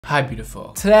Hi,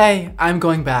 beautiful. Today, I'm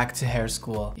going back to hair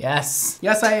school. Yes,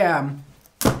 I am.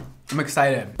 I'm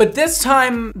excited. But this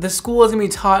time, the school is gonna be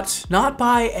taught not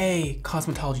by a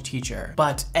cosmetology teacher,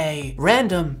 but a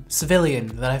random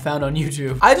civilian that I found on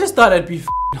YouTube. I just thought it'd be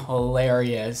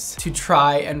hilarious to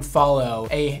try and follow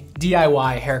a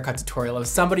DIY haircut tutorial of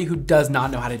somebody who does not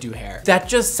know how to do hair. That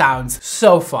just sounds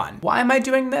so fun. Why am I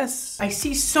doing this? I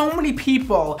see so many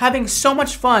people having so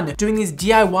much fun doing these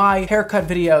DIY haircut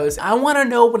videos. I wanna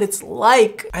know what it's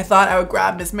like. I thought I would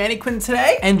grab Miss Mannequin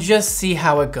today and just see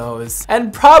how it goes.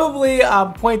 And probably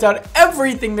point out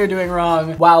everything they're doing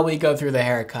wrong while we go through the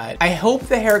haircut. I hope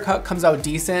the haircut comes out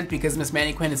decent because Miss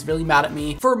Mannequin is really mad at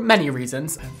me for many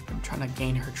reasons. I've been trying to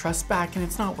gain her trust back and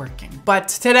it's not working. But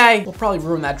today, we'll probably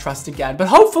ruin that trust again, but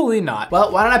hopefully not.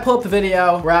 Well, why don't I pull up the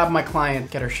video, grab my client,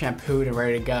 get her shampooed and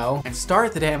ready to go, and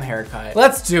start the damn haircut.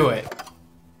 Let's do it.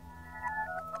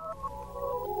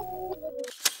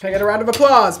 Can I get a round of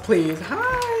applause, please?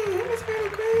 Hi, Miss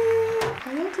Mannequin.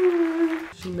 How you doing?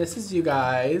 She misses you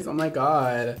guys. Oh my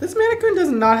God. This mannequin does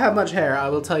not have much hair, I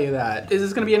will tell you that. Is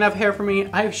this gonna be enough hair for me?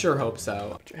 I sure hope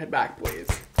so. Put your head back, please.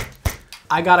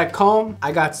 I got a comb,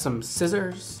 I got some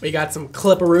scissors, we got some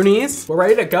clipperoonies. We're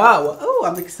ready to go. Oh,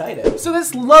 I'm excited. So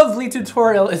this lovely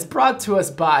tutorial is brought to us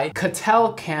by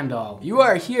Cattell Candle. You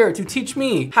are here to teach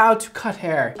me how to cut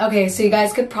hair. Okay, so you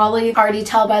guys could probably already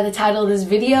tell by the title of this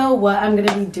video what I'm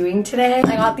gonna be doing today.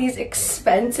 I got these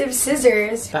expensive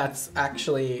scissors. That's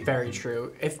actually very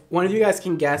true. If one of you guys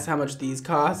can guess how much these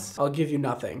cost, I'll give you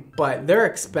nothing, but they're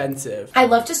expensive. I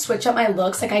love to switch up my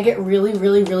looks. Like I get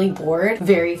really bored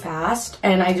very fast.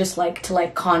 And I just like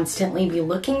to constantly be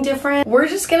looking different. We're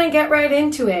just gonna get right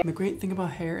into it. The great thing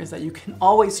about hair is that you can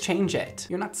always change it.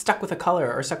 You're not stuck with a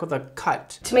color or stuck with a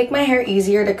cut. To make my hair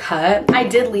easier to cut, I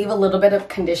did leave a little bit of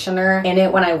conditioner in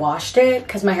it when I washed it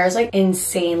because my hair is like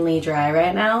insanely dry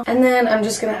right now. And then I'm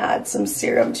just gonna add some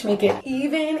serum to make it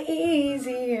even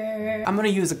easier. I'm gonna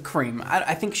use a cream.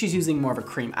 I think she's using more of a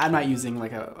cream. I'm not using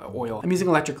like a oil. I'm using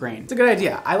electric rain. It's a good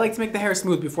idea. I like to make the hair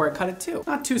smooth before I cut it too.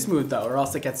 Not too smooth though, or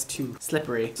else it gets too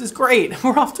slippery. This is great.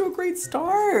 We're off to a great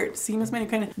start. See, Miss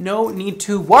Mannequin, no need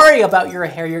to worry about your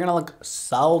hair. You're gonna look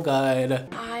so good.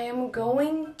 I am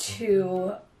going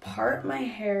to part my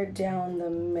hair down the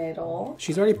middle.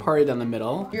 She's already parted down the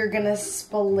middle. You're gonna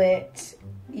split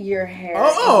your hair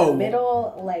in the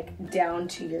middle, like down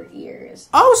to your ears.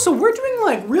 Oh, so we're doing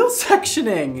like real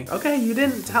sectioning. Okay, you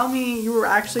didn't tell me you were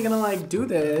actually gonna like do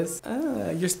this.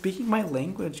 You're speaking my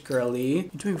language, girly.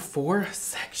 You're doing 4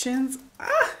 sections?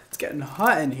 It's getting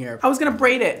hot in here. I was gonna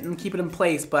braid it and keep it in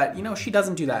place, but you know, she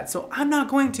doesn't do that, so I'm not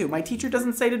going to. My teacher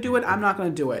doesn't say to do it, I'm not gonna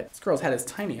do it. This girl's head is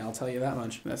tiny, I'll tell you that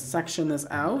much. Let's section this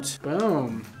out.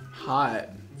 Boom. Hot.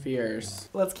 Fierce.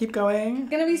 Let's keep going. It's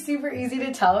gonna be super easy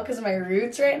to tell because my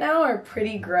roots right now are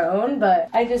pretty grown, but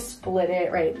I just split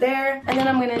it right there. And then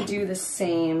I'm gonna do the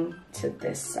same to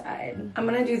this side. I'm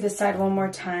gonna do this side one more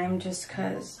time just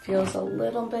cause it feels a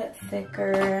little bit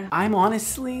thicker. I'm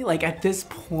honestly, like at this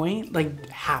point, like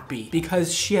happy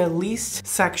because she at least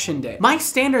sectioned it. My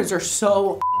standards are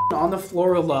so on the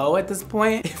floor low at this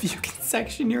point. If you can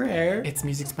section your hair, it's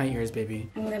music to my ears, baby.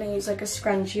 I'm gonna use like a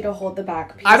scrunchie to hold the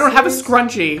back pieces. I don't have a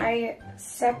scrunchie. I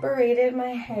separated my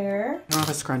hair. I don't have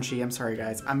a scrunchie, I'm sorry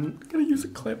guys. I'm gonna use a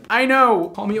clip. I know,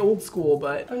 call me old school,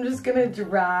 but. I'm just gonna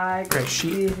drag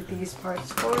these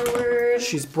parts forward.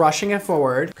 She's brushing it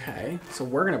forward. Okay, so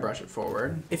we're gonna brush it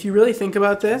forward. If you really think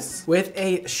about this, with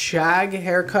a shag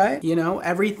haircut, you know,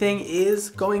 everything is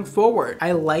going forward.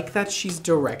 I like that she's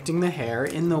directing the hair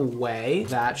in the way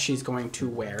that she's going to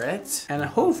wear it. And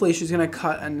hopefully she's gonna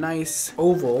cut a nice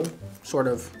oval sort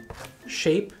of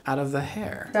shape out of the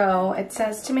hair. So it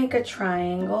says to make a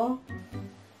triangle.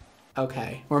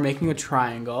 Okay, we're making a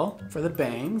triangle for the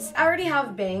bangs. I already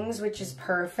have bangs, which is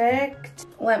perfect.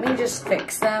 Let me just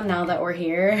fix them now that we're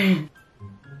here.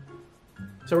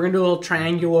 So we're gonna do a little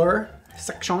triangular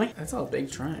section. That's a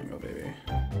big triangle, baby.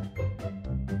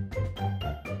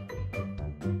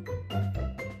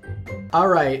 All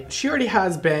right, she already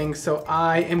has bangs, so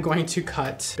I am going to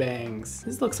cut bangs.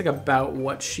 This looks like about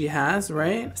what she has,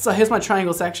 right? So here's my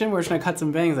triangle section. We're just gonna cut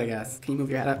some bangs, I guess. Can you move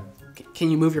your head up? Can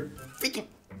you move your freaking,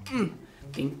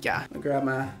 Thank ya. I'll grab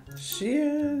my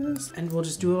shears and we'll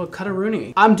just do a little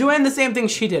cut-a-rooney. I'm doing the same thing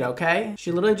she did, okay?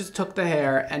 She literally just took the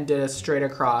hair and did a straight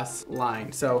across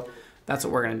line. So that's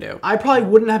what we're gonna do. I probably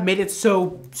wouldn't have made it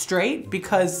so straight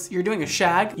because you're doing a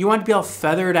shag. You want to be all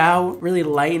feathered out, really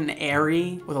light and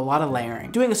airy with a lot of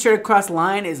layering. Doing a straight across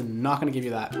line is not gonna give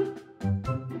you that.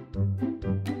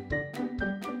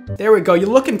 There we go. You're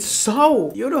looking so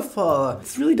beautiful.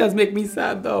 This really does make me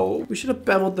sad though. We should have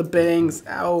beveled the bangs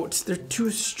out. They're too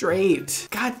straight.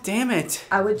 God damn it.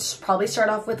 I would probably start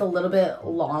off with a little bit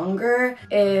longer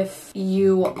if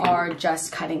you are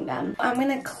just cutting them. I'm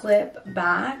gonna clip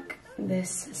back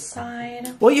this side.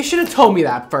 Well, you should have told me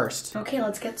that first. Okay,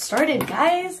 let's get started,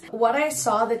 guys. What I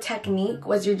saw, the technique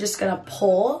was you're just gonna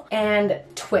pull and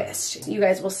twist. You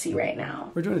guys will see right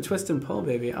now. We're doing a twist and pull,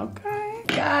 baby. Okay.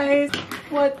 Guys,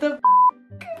 what the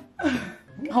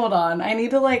Hold on, I need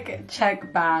to like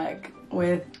check back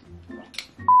with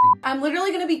I'm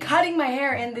literally gonna be cutting my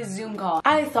hair in this Zoom call.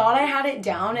 I thought I had it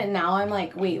down and now I'm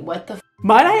like, wait, what the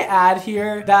Might I add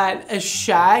here that a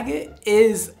shag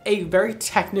is a very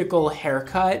technical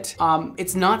haircut.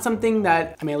 It's not something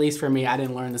that, I mean, at least for me, I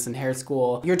didn't learn this in hair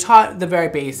school. You're taught the very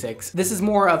basics. This is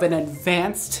more of an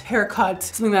advanced haircut,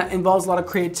 something that involves a lot of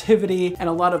creativity and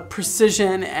a lot of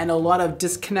precision and a lot of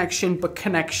disconnection, but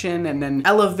connection, and then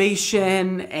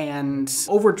elevation and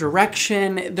over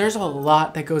direction. There's a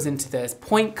lot that goes into this.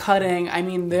 Point cutting, I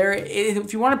mean,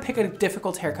 if you want to pick a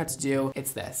difficult haircut to do,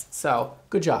 it's this. So,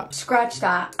 good job. Scratch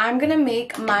that. I'm gonna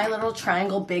make my little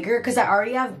triangle bigger because I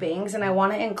already have bangs and I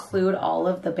want to include all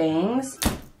of the bangs.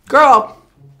 Girl,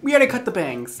 we already cut the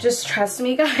bangs. Just trust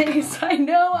me, guys. I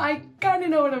know, I kind of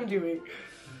know what I'm doing.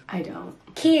 I don't.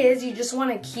 Key is you just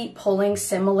want to keep pulling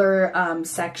similar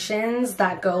sections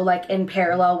that go like in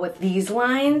parallel with these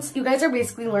lines. You guys are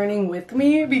basically learning with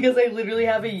me because I literally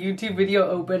have a YouTube video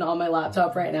open on my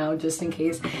laptop right now just in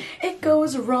case it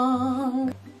goes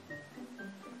wrong.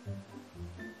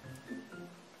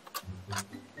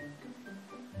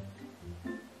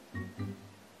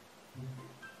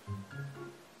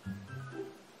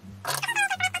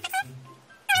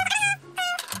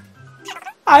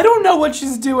 I don't know what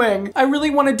she's doing. I really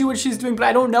want to do what she's doing, but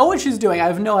I don't know what she's doing. I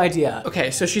have no idea.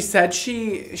 Okay, so she said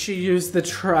she used the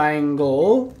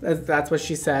triangle. That's what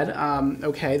she said.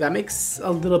 Okay, that makes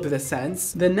a little bit of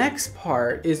sense. The next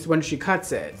part is when she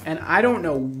cuts it, and I don't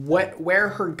know where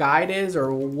her guide is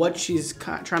or what she's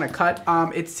trying to cut.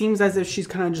 It seems as if she's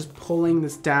kind of just pulling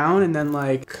this down and then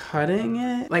like cutting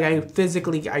it. Like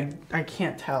I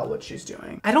can't tell what she's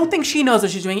doing. I don't think she knows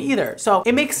what she's doing either. So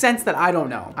it makes sense that I don't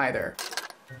know either.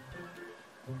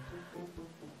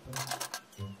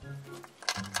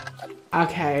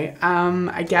 Okay,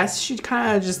 I guess she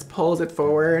kind of just pulls it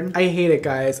forward. I hate it,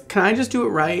 guys. Can I just do it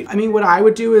right? I mean, what I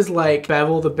would do is like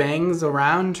bevel the bangs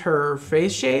around her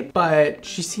face shape, but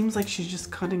she seems like she's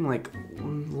just cutting like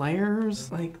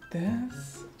layers like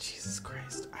this. Jesus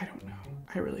Christ, I don't know.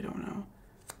 I really don't know.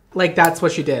 Like that's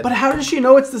what she did. But how does she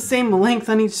know it's the same length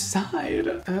on each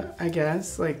side? I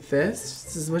guess like this.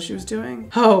 This is what she was doing.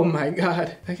 Oh my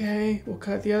God. Okay, we'll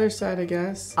cut the other side, I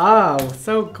guess. Oh,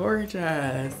 so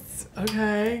gorgeous.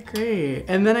 Okay, great.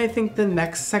 And then I think the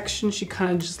next section, she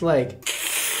kind of just like,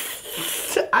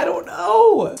 I don't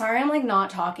know. Sorry, I'm like not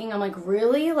talking. I'm like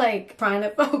really like trying to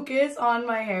focus on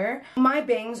my hair. My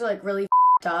bangs are like really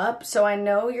up, so I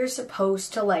know you're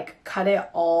supposed to like cut it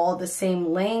all the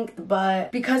same length,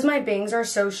 but because my bangs are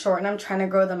so short and I'm trying to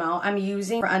grow them out, I'm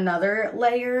using another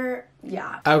layer.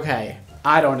 Yeah. Okay,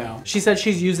 I don't know. She said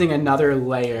she's using another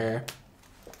layer.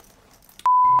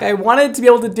 I wanted to be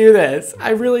able to do this.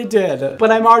 I really did.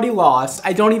 But I'm already lost.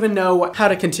 I don't even know how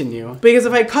to continue. Because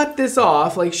if I cut this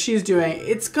off like she's doing,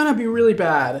 it's gonna be really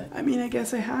bad. I mean, I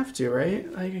guess I have to,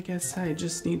 right? Like, I guess I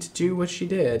just need to do what she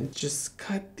did. Just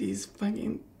cut these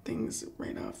fucking things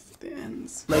right off the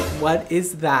ends. Like, what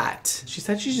is that? She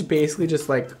said she's basically just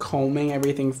like combing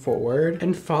everything forward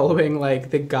and following like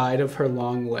the guide of her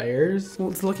long layers. Well,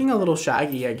 it's looking a little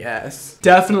shaggy, I guess.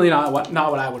 Definitely not what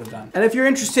I would have done. And if you're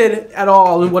interested at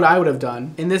all in what I would have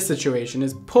done in this situation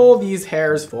is pull these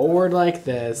hairs forward like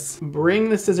this, bring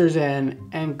the scissors in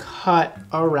and cut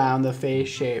around the face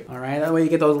shape. All right, that way you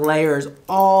get those layers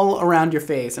all around your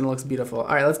face and it looks beautiful.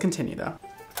 All right, let's continue though.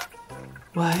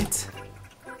 What?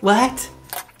 What?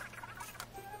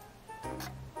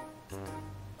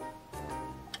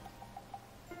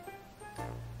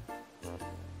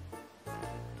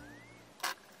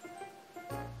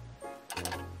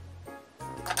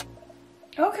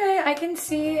 Okay, I can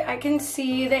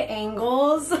see the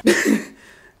angles.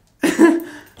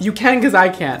 You can, because I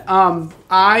can't.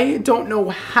 I don't know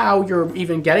how you're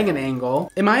even getting an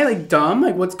angle. Am I like dumb?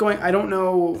 Like what's going, I don't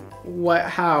know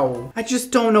how. I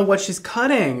just don't know what she's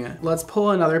cutting. Let's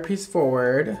pull another piece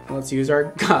forward. Let's use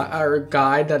our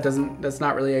guide that's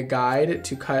not really a guide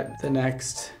to cut the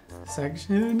next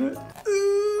section.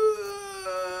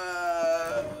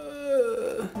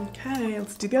 Okay,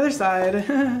 let's do the other side.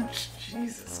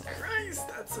 Jesus Christ,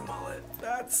 that's a mullet.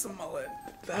 That's a mullet.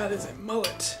 That is a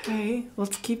mullet. Okay,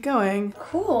 let's keep going.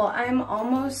 Cool, I'm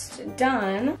almost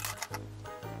done.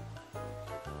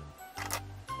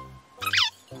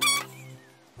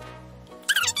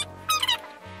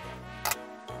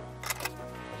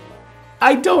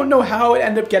 I don't know how it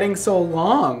ended up getting so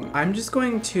long. I'm just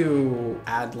going to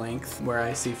add length where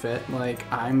I see fit.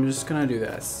 Like, I'm just gonna do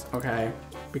this, okay?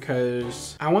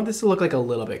 Because I want this to look like a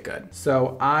little bit good.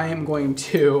 So I'm going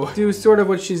to do sort of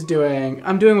what she's doing.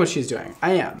 I'm doing what she's doing.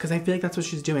 I am, because I feel like that's what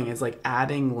she's doing, is like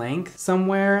adding length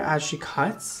somewhere as she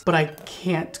cuts, but I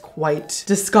can't quite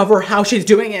discover how she's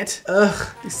doing it.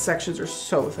 Ugh, these sections are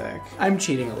so thick. I'm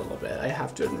cheating a little bit, I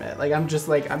have to admit. Like, I'm just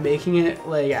like, I'm making it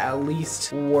like at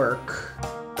least work.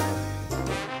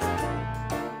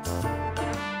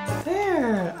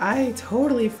 I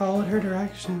totally followed her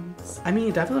directions. I mean,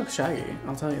 it definitely looks shaggy,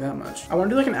 I'll tell you that much. I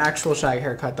wanna do like an actual shag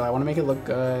haircut though. I wanna make it look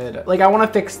good. Like, I wanna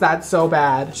fix that so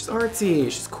bad. She's artsy,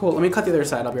 she's cool. Let me cut the other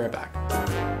side, I'll be right back.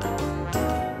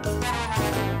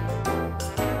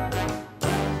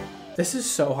 This is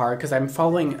so hard because I'm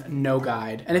following no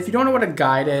guide. And if you don't know what a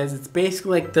guide is, it's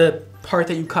basically like the part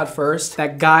that you cut first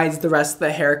that guides the rest of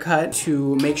the haircut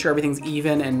to make sure everything's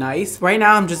even and nice. Right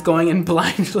now I'm just going in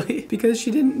blindly because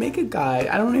she didn't make a guide.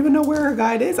 I don't even know where her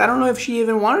guide is. I don't know if she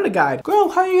even wanted a guide. Girl,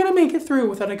 how are you gonna make it through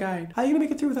without a guide? How are you gonna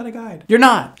make it through without a guide? You're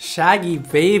not. Shaggy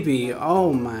baby,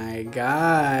 oh my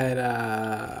God.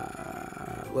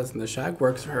 Listen, the shag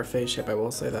works for her face shape, I will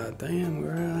say that. Damn,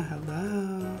 girl,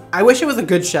 hello. I wish it was a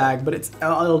good shag, but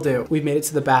it'll do. We've made it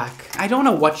to the back. I don't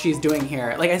know what she's doing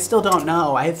here. Like, I still don't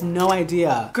know. I have no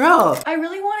idea. Girl. I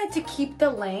really wanted to keep the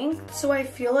length, so I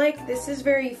feel like this is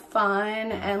very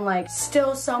fun and like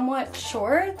still somewhat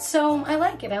short, so I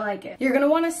like it, I like it. You're gonna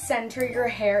wanna center your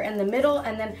hair in the middle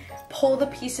and then pull the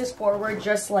pieces forward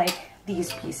just like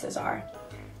these pieces are.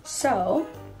 So,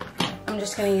 I'm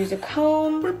just gonna use a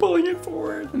comb. We're pulling it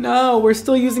forward. No, we're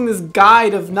still using this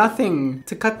guide of nothing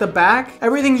to cut the back.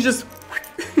 Everything's just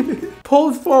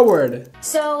pulled forward.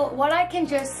 So what I can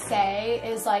just say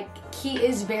is like, he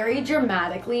is very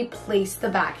dramatically placed the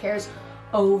back hairs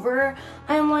over.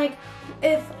 I'm like,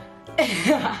 if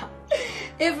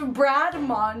Brad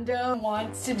Mondo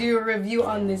wants to do a review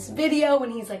on this video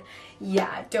and he's like,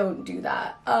 yeah, don't do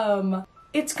that.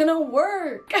 It's gonna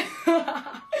work.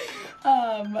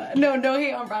 No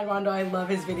hate on Brad Mondo. I love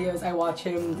his videos. I watch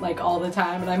him like all the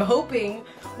time and I'm hoping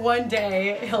one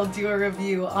day he'll do a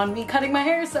review on me cutting my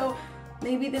hair, so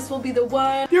maybe this will be the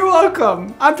one. You're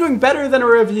welcome. I'm doing better than a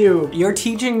review. You're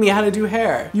teaching me how to do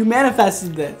hair. You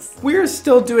manifested this. We're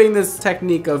still doing this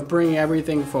technique of bringing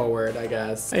everything forward, I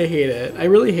guess. I hate it. I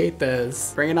really hate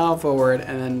this. Bring it all forward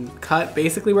and then cut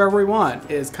basically wherever we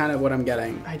want is kind of what I'm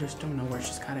getting. I just don't know where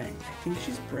she's cutting. I think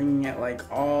she's bringing it like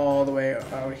all the way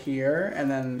out here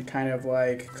and then kind of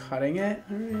like cutting it.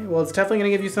 All right. Well, it's definitely gonna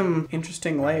give you some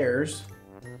interesting layers.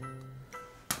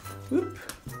 Whoop.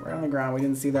 Right on the ground, we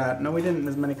didn't see that. No, we didn't,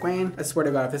 Ms. Money Queen. I swear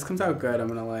to God, if this comes out good, I'm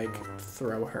gonna like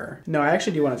throw her. No, I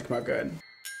actually do want it to come out good.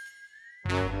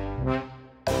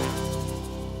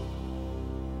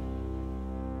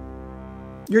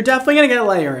 You're definitely gonna get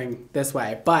layering this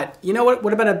way, but you know what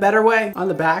would have been a better way? On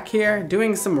the back here,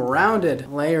 doing some rounded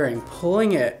layering,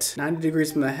 pulling it 90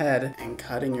 degrees from the head and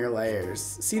cutting your layers.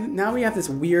 See, now we have this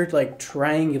weird like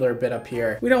triangular bit up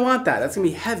here. We don't want that, that's gonna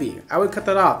be heavy. I would cut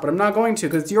that off, but I'm not going to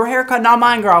because it's your haircut, not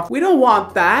mine, girl. We don't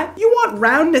want that. You want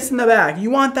roundness in the back.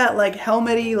 You want that like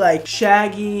helmety, like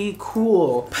shaggy,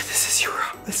 cool. But this is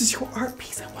your art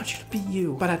piece. I want you to be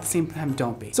you, but at the same time,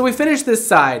 don't be. So we finished this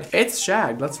side. It's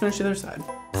shagged. Let's finish the other side.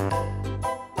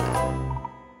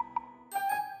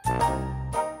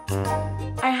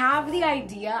 I have the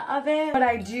idea of it, but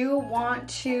I do want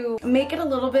to make it a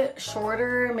little bit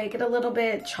shorter, make it a little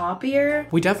bit choppier.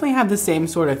 We definitely have the same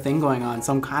sort of thing going on,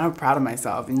 so I'm kind of proud of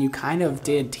myself, and you kind of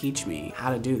did teach me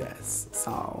how to do this,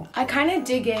 so. I kind of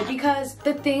dig it because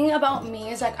the thing about me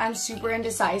is like I'm super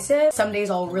indecisive. Some days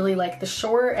I'll really like the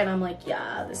short and I'm like,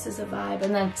 yeah, this is a vibe.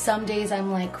 And then some days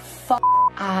I'm like, fuck,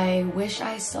 I wish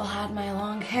I still had my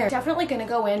long hair. Definitely gonna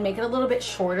go in, make it a little bit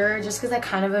shorter just because I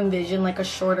kind of envision like a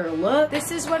shorter look.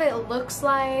 This is what it looks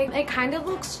like. It kind of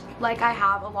looks like I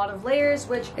have a lot of layers,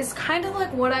 which is kind of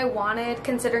like what I wanted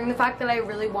considering the fact that I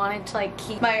really wanted to like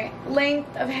keep my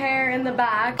length of hair in the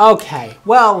back. Okay,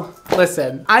 well,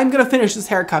 listen, I'm gonna finish this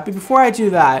haircut, but before I do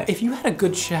that, if you had a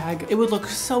good shag, it would look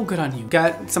so good on you.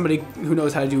 Get somebody who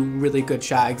knows how to do really good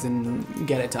shags and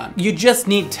get it done. You just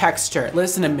need texture.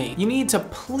 Listen to me. You need to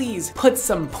please put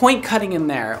some point cutting in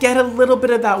there. Get a little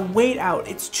bit of that weight out.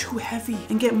 It's too heavy,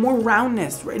 and get more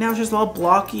roundness. Right now it's just all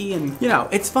blocky, and you know,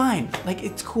 it's fine. Like,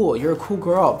 it's cool. You're a cool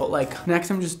girl, but like next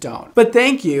time just don't. But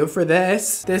thank you for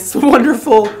this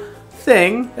wonderful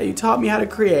thing that you taught me how to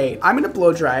create. I'm gonna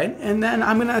blow dry it, and then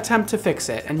I'm gonna attempt to fix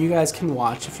it, and you guys can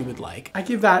watch if you would like. I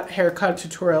give that haircut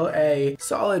tutorial a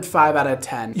solid 5 out of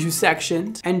 10. You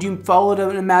sectioned and you followed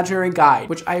an imaginary guide,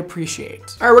 which I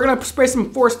appreciate. All right, we're gonna spray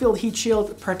some force field heat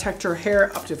shield, protect her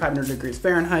hair up to 500 degrees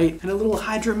Fahrenheit, and a little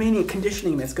Hydromania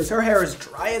conditioning mist because her hair is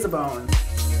dry as a bone.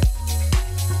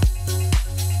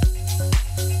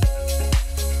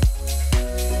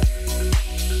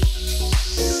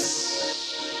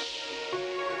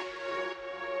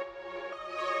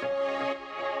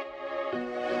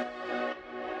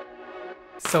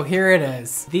 So here it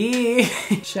is, the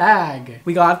shag.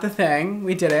 We got the thing,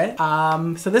 we did it.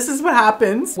 So this is what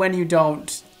happens when you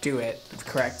don't do it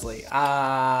correctly. It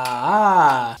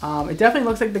definitely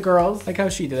looks like the girls, like how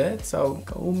she did it. So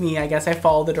go me, I guess I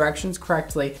followed the directions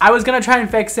correctly. I was gonna try and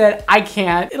fix it. I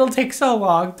can't, it'll take so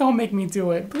long. Don't make me do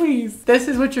it, please. This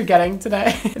is what you're getting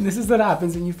today. And this is what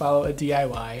happens when you follow a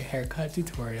DIY haircut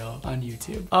tutorial on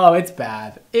YouTube. Oh, it's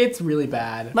bad. It's really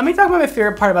bad. Let me talk about my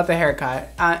favorite part about the haircut.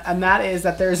 And that is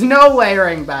that there's no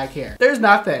layering back here. There's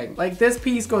nothing. Like, this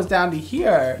piece goes down to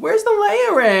here. Where's the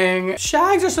layering?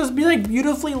 Shags are supposed to be like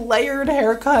beautifully layered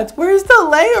haircuts. Where's the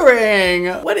layering?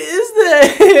 What is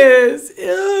this?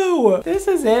 Ew. This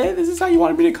is it? This is how you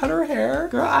wanted me to cut her hair?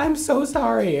 Girl, I'm so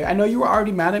sorry. I know you were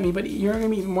already mad at me, but you're gonna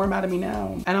be even more mad at me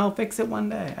now. And I'll fix it one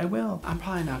day. I will. I'm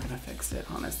probably not gonna fix it,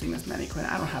 honestly, Miss Mannequin.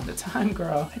 I don't have the time,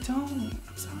 girl. I don't.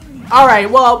 I'm sorry. All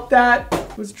right, well,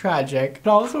 that was tragic,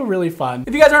 but also really fun.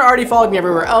 If you guys aren't already following me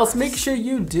everywhere else, make sure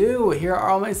you do. Here are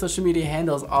all my social media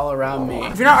handles all around me.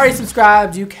 If you're not already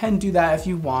subscribed, you can do that if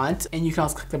you want. And you can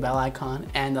also click the bell icon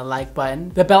and the like button.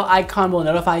 The bell icon will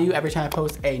notify you every time I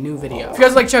post a new video. If you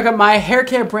guys would like to check out my hair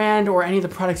care brand or any of the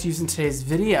products used in today's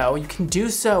video, you can do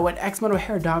so at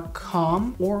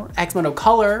xmotohair.com or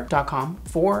xmotocolor.com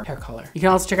for hair color. You can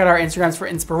also check out our Instagrams for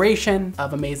inspiration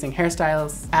of amazing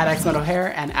hairstyles at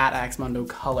xmotohair and at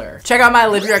xmotocolor. Check out my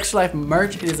Live Your Extra Life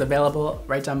merch. It is available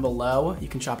right down below. You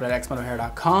can shop it at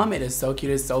xmotohair.com. It is so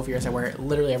cute, it's so fierce. I wear it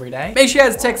literally every day. Make sure you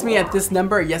guys text me at this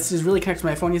number. Yes, it is really connected to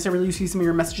my phone. Yes, I really see some of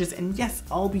your messages, and yes,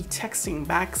 I'll be texting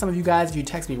back some of you guys if you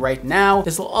text me right now.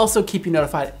 This will also keep you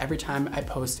notified every time I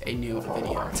post a new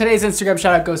video. Today's Instagram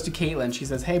shout out goes to Caitlin. She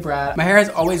says, "Hey Brad, my hair has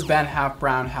always been half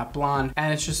brown, half blonde,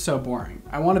 and it's just so boring.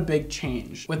 I want a big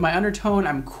change. With my undertone,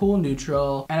 I'm cool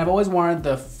neutral, and I've always wanted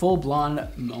the full blonde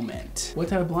moment. What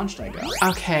type of blonde should I go?"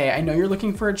 Okay, I know you're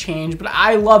looking for a change, but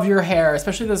I love your hair,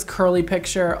 especially this curly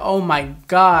picture. Oh my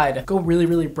God. Go really,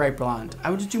 really bright blonde. I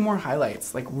would just do more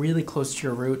highlights, like really close to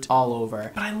your root all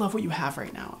over. But I love what you have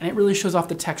right now, and it really shows off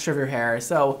the texture of your hair.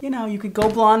 So, you know, you could go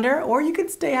blonder, or you could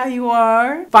stay how you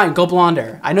are. Fine, go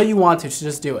blonder. I know you want to, so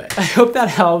just do it. I hope that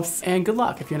helps, and good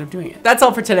luck if you end up doing it. That's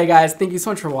all for today, guys. Thank you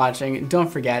so much for watching. Don't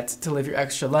forget to live your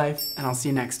extra life, and I'll see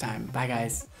you next time. Bye,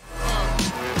 guys.